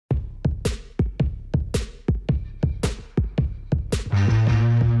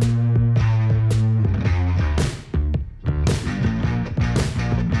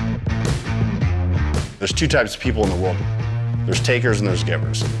There's two types of people in the world. There's takers and there's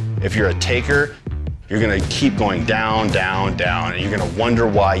givers. If you're a taker, you're gonna keep going down, down, down, and you're gonna wonder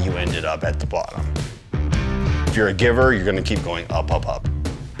why you ended up at the bottom. If you're a giver, you're gonna keep going up, up, up.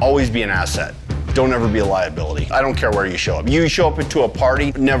 Always be an asset. Don't ever be a liability. I don't care where you show up. You show up to a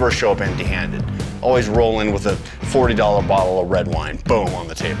party, never show up empty-handed. Always roll in with a $40 bottle of red wine, boom, on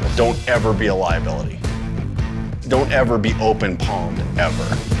the table. Don't ever be a liability. Don't ever be open-palmed,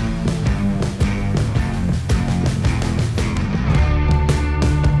 ever.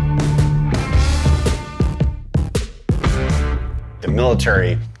 The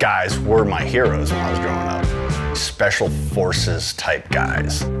military guys were my heroes when I was growing up. Special forces type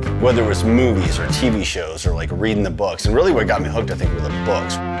guys. Whether it was movies or TV shows or like reading the books. And really what got me hooked, I think, were the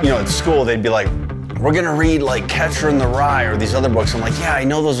books. You know, at school, they'd be like, we're gonna read like Catcher in the Rye or these other books. I'm like, yeah, I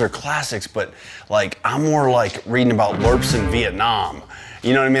know those are classics, but like, I'm more like reading about LARPs in Vietnam.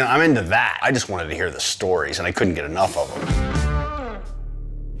 You know what I mean? I'm into that. I just wanted to hear the stories and I couldn't get enough of them.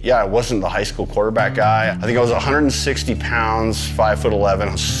 Yeah, I wasn't the high school quarterback guy. I think I was 160 pounds, 5'11",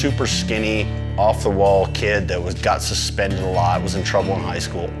 I was super skinny, off the wall kid that got suspended a lot, was in trouble in high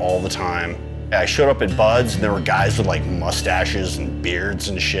school all the time. I showed up at Bud's and there were guys with like mustaches and beards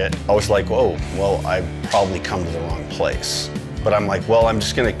and shit. I was like, whoa, well, I've probably come to the wrong place. But I'm like, well, I'm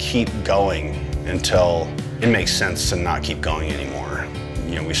just gonna keep going until it makes sense to not keep going anymore.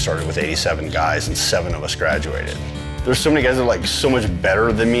 You know, we started with 87 guys and 7 of us graduated. There's so many guys that are like so much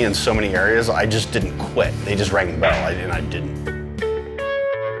better than me in so many areas, I just didn't quit. They just rang the bell, and I didn't.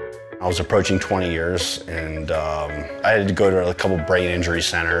 I was approaching 20 years, and I had to go to a couple brain injury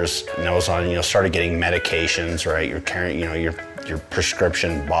centers, and I was on, you know, started getting medications, right? You're carrying, you know, your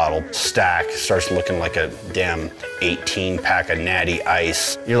prescription bottle stack starts looking like a damn 18-pack of Natty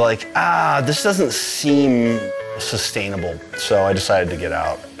Ice. You're like, this doesn't seem sustainable, so I decided to get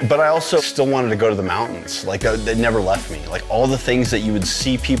out. But I also still wanted to go to the mountains. Like, that never left me. Like, all the things that you would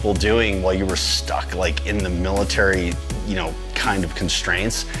see people doing while you were stuck, like, in the military, you know, kind of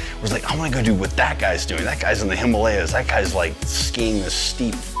constraints, was like, I want to go do what that guy's doing. That guy's in the Himalayas. That guy's, like, skiing the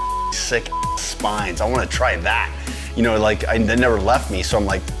steep, sick spines. I want to try that. You know, like, that never left me, so I'm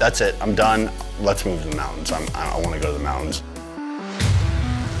like, that's it. I'm done. Let's move to the mountains. I want to go to the mountains.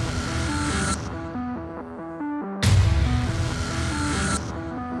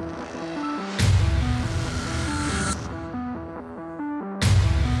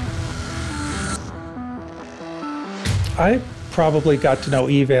 I probably got to know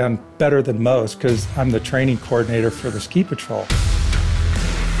Evan better than most because I'm the training coordinator for the ski patrol.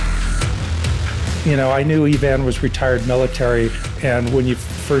 You know, I knew Evan was retired military, and when you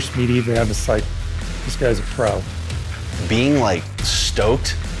first meet Evan, it's like, this guy's a pro. Being like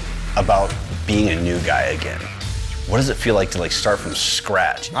stoked about being a new guy again. What does it feel like to like start from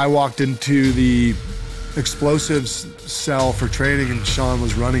scratch? I walked into the explosives cell for training and Sean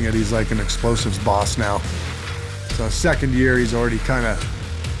was running it. He's like an explosives boss now. So second year, he's already kind of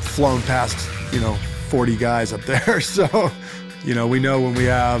flown past, you know, 40 guys up there. So, you know, we know when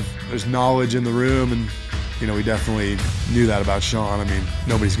there's knowledge in the room, and, you know, we definitely knew that about Sean. I mean,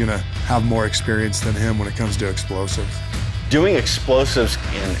 nobody's gonna have more experience than him when it comes to explosives. Doing explosives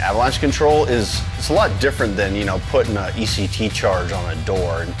in avalanche control it's a lot different than, you know, putting an ECT charge on a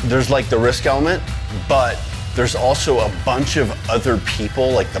door. There's like the risk element, but there's also a bunch of other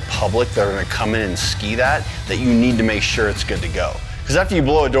people, like the public, that are gonna come in and ski that you need to make sure it's good to go. Because after you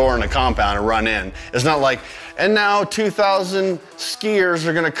blow a door in a compound and run in, it's not like, and now 2,000 skiers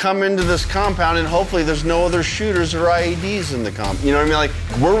are gonna come into this compound and hopefully there's no other shooters or IEDs in the compound. You know what I mean? Like,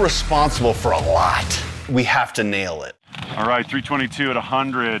 we're responsible for a lot. We have to nail it. All right, 322 at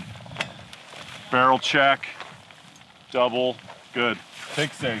 100. Barrel check, double, good.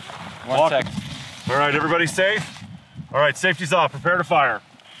 Take safe. One sec. All right, everybody safe? All right, safety's off, prepare to fire.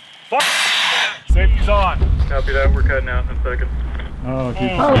 Safety's on. Copy that, we're cutting out in a second. Oh,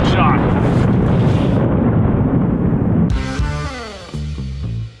 good shot.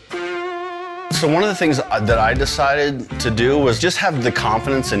 So one of the things that I decided to do was just have the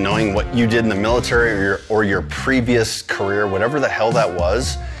confidence in knowing what you did in the military or your previous career, whatever the hell that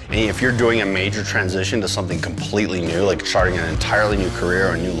was. And if you're doing a major transition to something completely new, like starting an entirely new career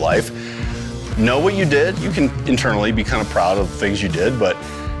or a new life, know what you did. You can internally be kind of proud of the things you did, but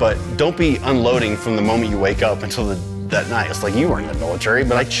don't be unloading from the moment you wake up until that night. It's like, you weren't in the military,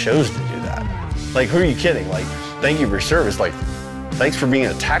 but I chose to do that. Like, who are you kidding? Like, thank you for your service. Like, thanks for being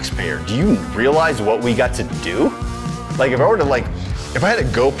a taxpayer. Do you realize what we got to do? Like, if I had a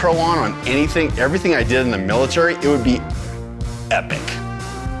GoPro on anything, everything I did in the military, it would be epic.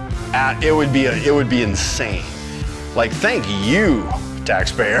 It would be insane. Like, thank you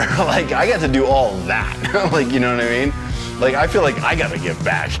taxpayer. Like, I got to do all of that. Like, you know what I mean? Like, I feel like I got to give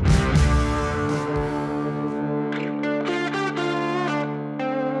back.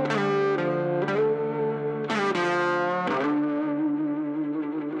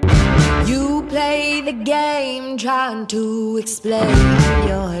 You play the game trying to explain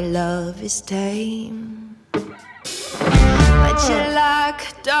your love is tame, but you're like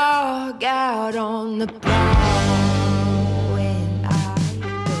a dog out on the prowl.